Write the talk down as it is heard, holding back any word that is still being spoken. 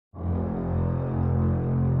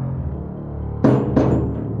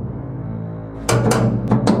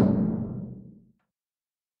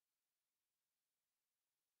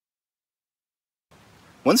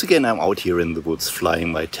Once again, I'm out here in the woods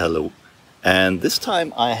flying my Tello, and this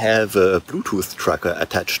time I have a Bluetooth tracker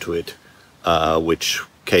attached to it, which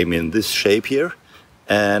came in this shape here.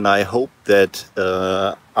 And I hope that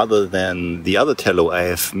other than the other Tello I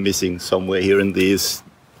have missing somewhere here in these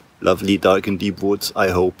lovely dark and deep woods, I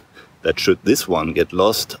hope that should this one get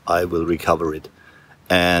lost, I will recover it.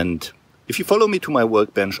 And if you follow me to my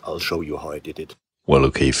workbench, I'll show you how I did it. Well,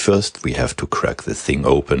 okay, first we have to crack the thing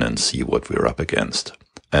open and see what we're up against.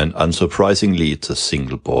 And unsurprisingly, it's a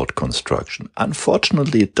single board construction.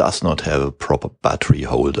 Unfortunately, it does not have a proper battery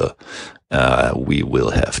holder. We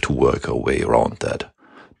will have to work our way around that.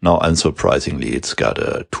 Now, unsurprisingly, it's got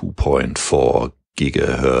a 2.4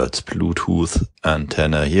 gigahertz Bluetooth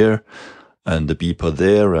antenna here, and the beeper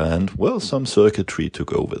there, and, well, some circuitry to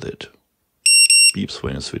go with it. Beeps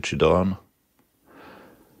when you switch it on.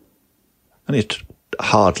 And it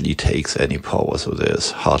hardly takes any power, so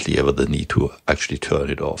there's hardly ever the need to actually turn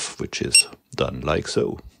it off, which is done like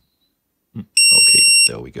so. Okay,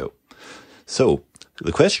 there we go. So,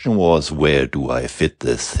 the question was, where do I fit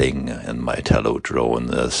this thing in my Tello drone?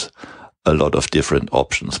 There's a lot of different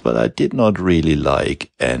options, but I did not really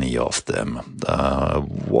like any of them.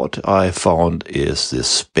 What I found is this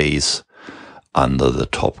space under the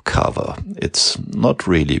top cover. It's not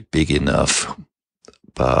really big enough,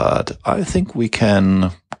 but I think we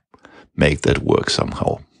can make that work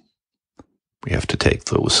somehow. We have to take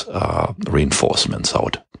those reinforcements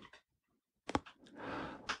out.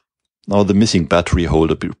 Now, the missing battery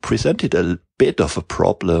holder presented a bit of a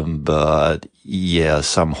problem, but yeah,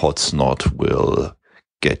 some hot snot will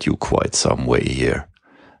get you quite some way here.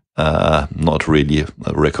 Not really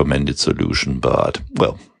a recommended solution, but,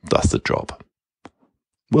 well, does the job.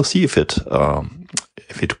 We'll see if it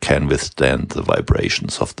can withstand the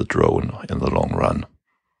vibrations of the drone in the long run.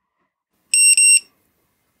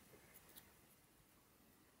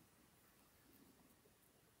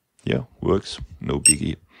 Yeah, works, no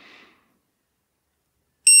biggie.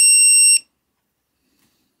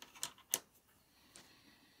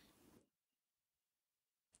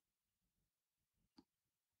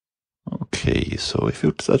 Okay, so if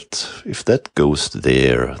that goes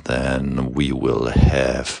there, then we will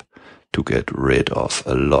have to get rid of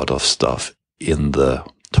a lot of stuff in the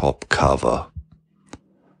top cover.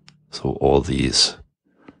 So all these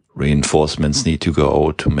reinforcements need to go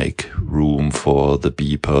out to make room for the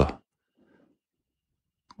beeper.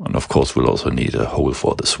 And of course we'll also need a hole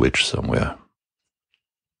for the switch somewhere.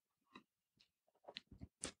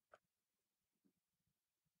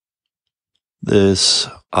 This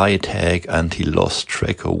iTag anti-loss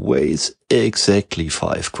tracker weighs exactly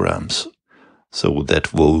 5 grams, so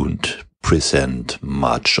that won't present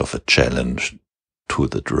much of a challenge to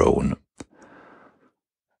the drone.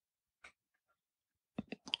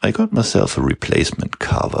 I got myself a replacement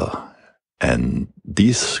cover, and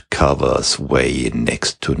these covers weigh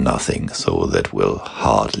next to nothing, so that will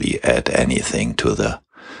hardly add anything to the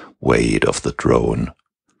weight of the drone.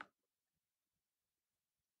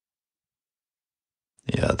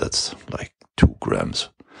 Yeah, that's like 2 grams.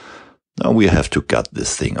 Now we have to gut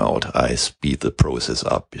this thing out. I speed the process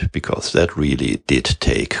up because that really did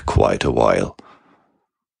take quite a while.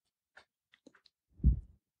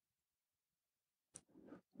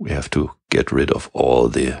 We have to get rid of all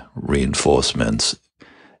the reinforcements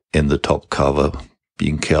in the top cover,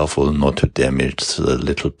 being careful not to damage the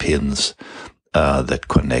little pins that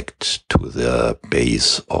connect to the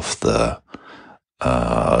base of the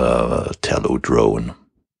Tello drone.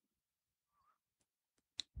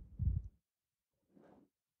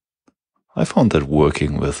 I found that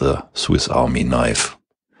working with a Swiss Army knife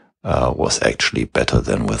was actually better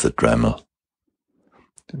than with a Dremel.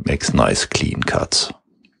 It makes nice clean cuts.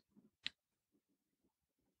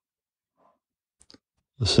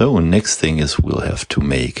 So next thing is we'll have to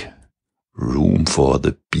make room for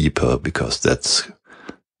the beeper, because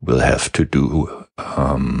we'll have to do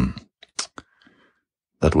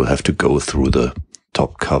that will have to go through the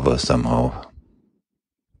top cover somehow.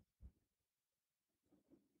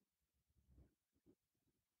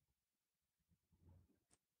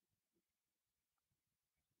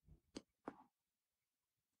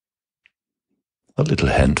 A little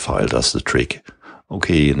hand file does the trick.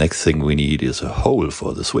 Okay, next thing we need is a hole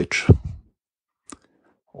for the switch.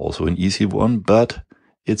 Also an easy one, but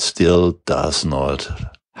it still does not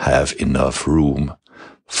have enough room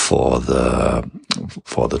for the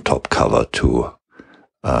top cover to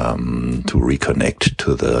reconnect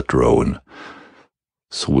to the drone.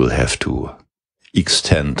 So we'll have to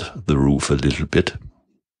extend the roof a little bit.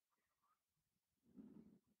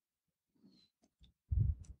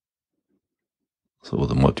 So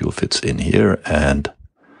the module fits in here, and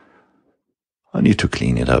I need to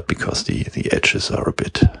clean it up because the edges are a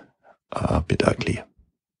bit ugly.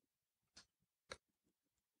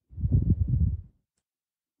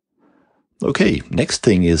 Okay, next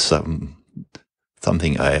thing is something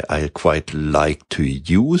I quite like to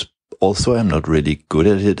use. Also, I'm not really good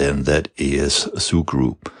at it, and that is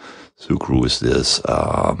sucru. Sucru is this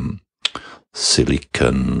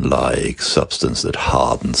silicon-like substance that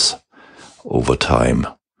hardens over time,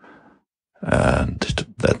 and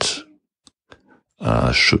that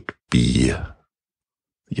should be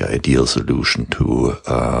the ideal solution to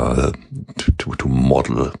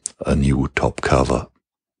model a new top cover.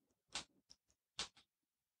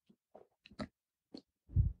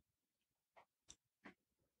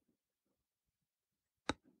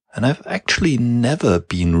 And I've actually never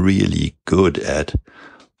been really good at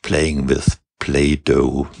playing with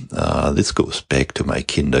Play-Doh. This goes back to my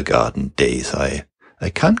kindergarten days. I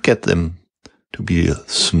can't get them to be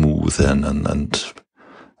smooth and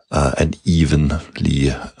evenly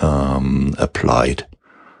applied.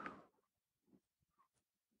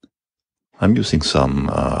 I'm using some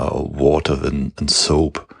water and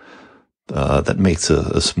soap. That makes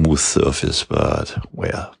a smooth surface, but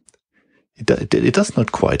well, it does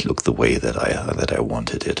not quite look the way that I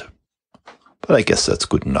wanted it. But I guess that's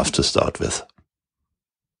good enough to start with.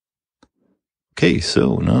 Okay,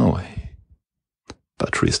 so now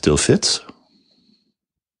battery still fits.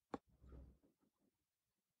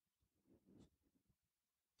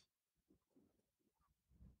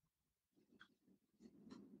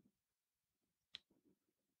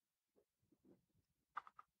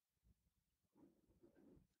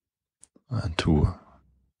 And to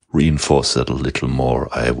reinforce that a little more,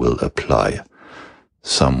 I will apply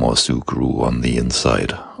some more sucru on the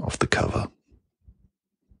inside of the cover.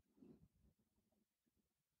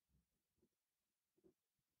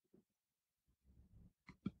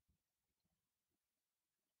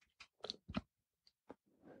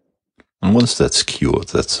 And once that's cured,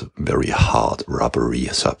 that's a very hard, rubbery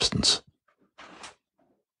substance.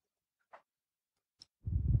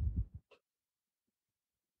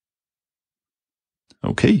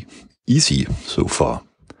 Okay, easy so far.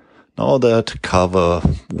 Now that cover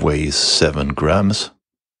weighs 7 grams.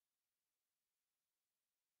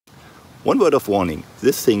 One word of warning,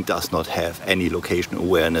 this thing does not have any location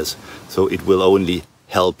awareness, so it will only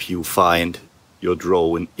help you find your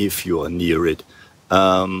drone if you are near it.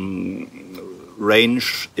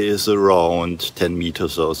 Range is around 10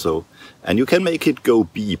 meters or so, and you can make it go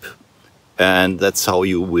beep, and that's how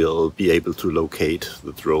you will be able to locate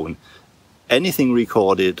the drone. Anything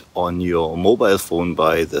recorded on your mobile phone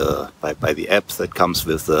by the app that comes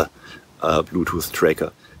with the Bluetooth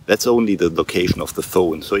tracker, that's only the location of the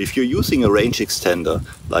phone. So if you're using a range extender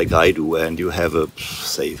like I do, and you have a,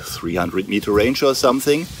 say, 300-meter range or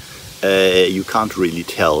something, you can't really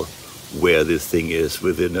tell where this thing is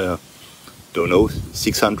within a, don't know,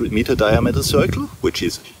 600-meter diameter circle, which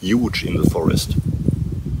is huge in the forest.